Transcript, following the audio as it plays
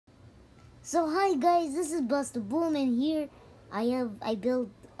So hi guys, this is Buster Boom, and here I built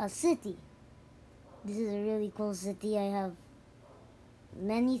a city. This is a really cool city. I have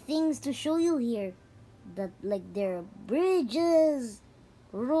many things to show you here. That like there are bridges,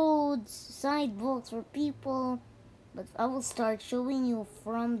 roads, sidewalks for people. But I will start showing you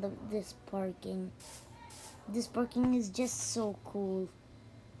from this parking. This parking is just so cool.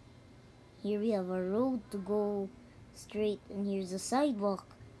 Here we have a road to go straight, and here's a sidewalk.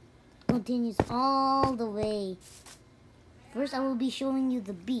 Continues all the way. First, I will be showing you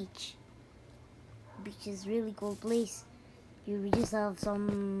the beach. Beach is really cool place. Here we just have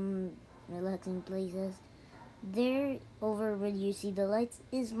some relaxing places. There, over where you see the lights,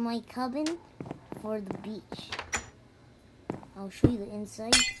 is my cabin for the beach. I'll show you the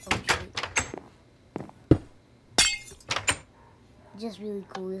inside. I'll show you. Just really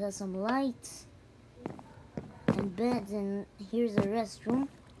cool. It has some lights and beds, and here's a restroom.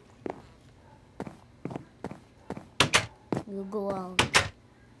 We'll go out.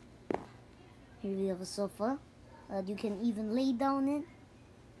 Here we have a sofa that you can even lay down in.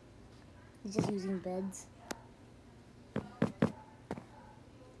 It's just using beds.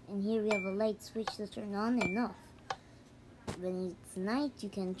 And here we have a light switch to turn on and off. When it's night, you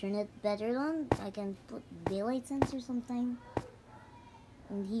can turn it better on. I can put daylight sensor sometime.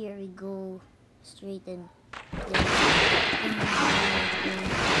 And here we go straight in.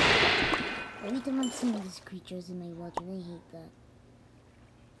 Every time I'm seeing these creatures in my water, I hate that.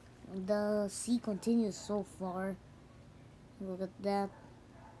 The sea continues so far. Look at that.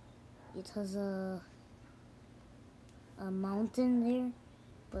 It has a mountain there.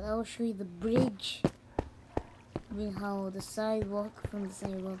 But I'll show you the bridge. With how the sidewalk, from the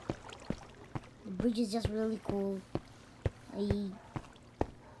sidewalk. The bridge is just really cool. I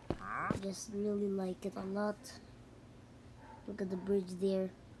just really like it a lot. Look at the bridge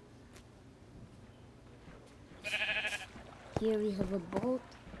there. Here we have a boat.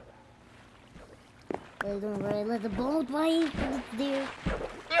 I don't know where I let the boat. Why is it there?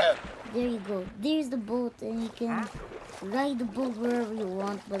 There you go. There's the boat, and you can ride the boat wherever you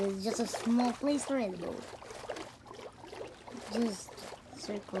want, but it's just a small place to ride the boat. Just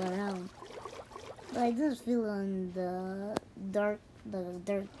circle around. But I just feel on the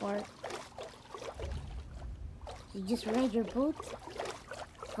dirt part. You just ride your boat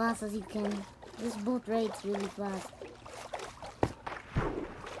fast as you can. This boat rides really fast.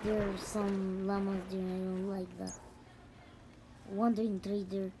 There are some llamas there, I don't like that. Wandering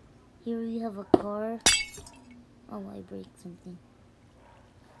trader. Here we have a car. Oh, I break something.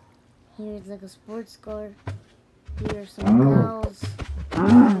 Here it's like a sports car. Here are some cows. Why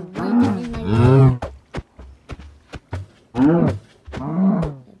they're in my way?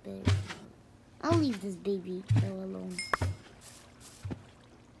 I'll leave this baby alone.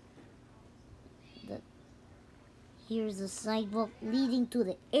 Here's a sidewalk leading to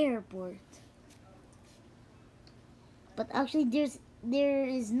the airport. But actually there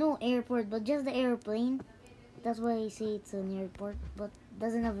is no airport, but just the airplane. That's why I say it's an airport, but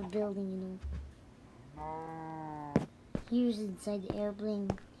doesn't have a building, you know. Here's inside the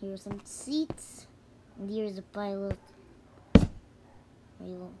airplane. Here's some seats. And here's the pilot.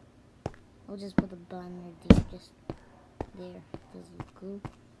 I'll just put a banner there, just there. Does it look good?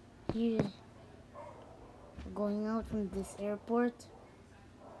 Here, going out from this airport.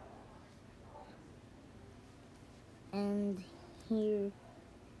 And here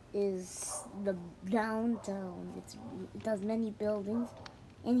is the downtown. It has many buildings.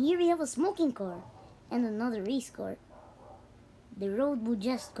 And here we have a smoking car and another race car. The road will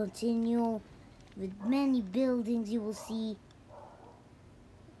just continue with many buildings. You will see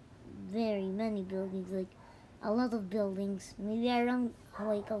very many buildings, like a lot of buildings. Maybe around,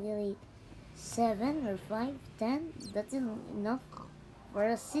 how I calculate, 7 or 5, 10. That's enough for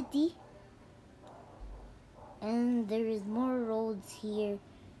a city. And there is more roads here.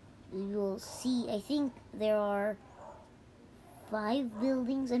 You will see, I think there are 5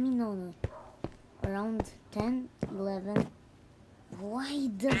 buildings. I mean, no. Around 10, 11. Why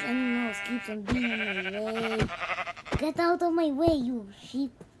does animals keep on being in my way? Get out of my way, you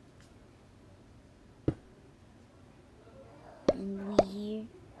sheep. And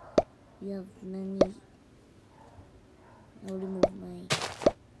we have many. I'll remove my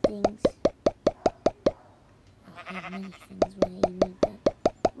things. I have many things. Why I need that?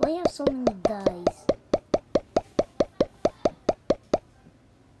 Why have so many dyes?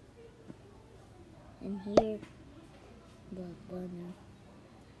 And here, the banner.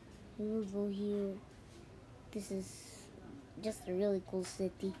 We will go here. This is just a really cool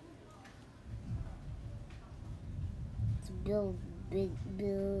city. It's built big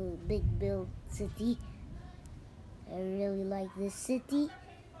build city. I really like this city,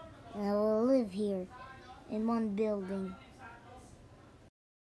 and I will live here in one building.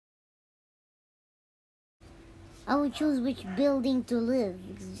 I would choose which building to live.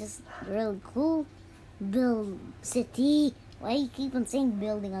 It's just really cool. Build city. Why you keep on saying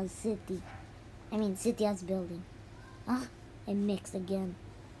building as city? I mean city as building. Ah, I mixed again.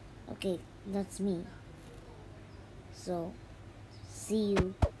 Okay, that's me. So, see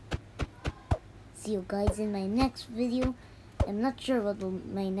you guys in my next video. I'm not sure what will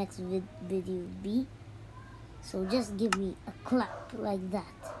my next video be. So just give me a clap like that.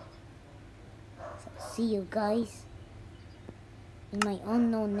 So see you guys in my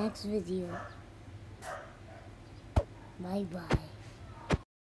unknown next video. Bye bye.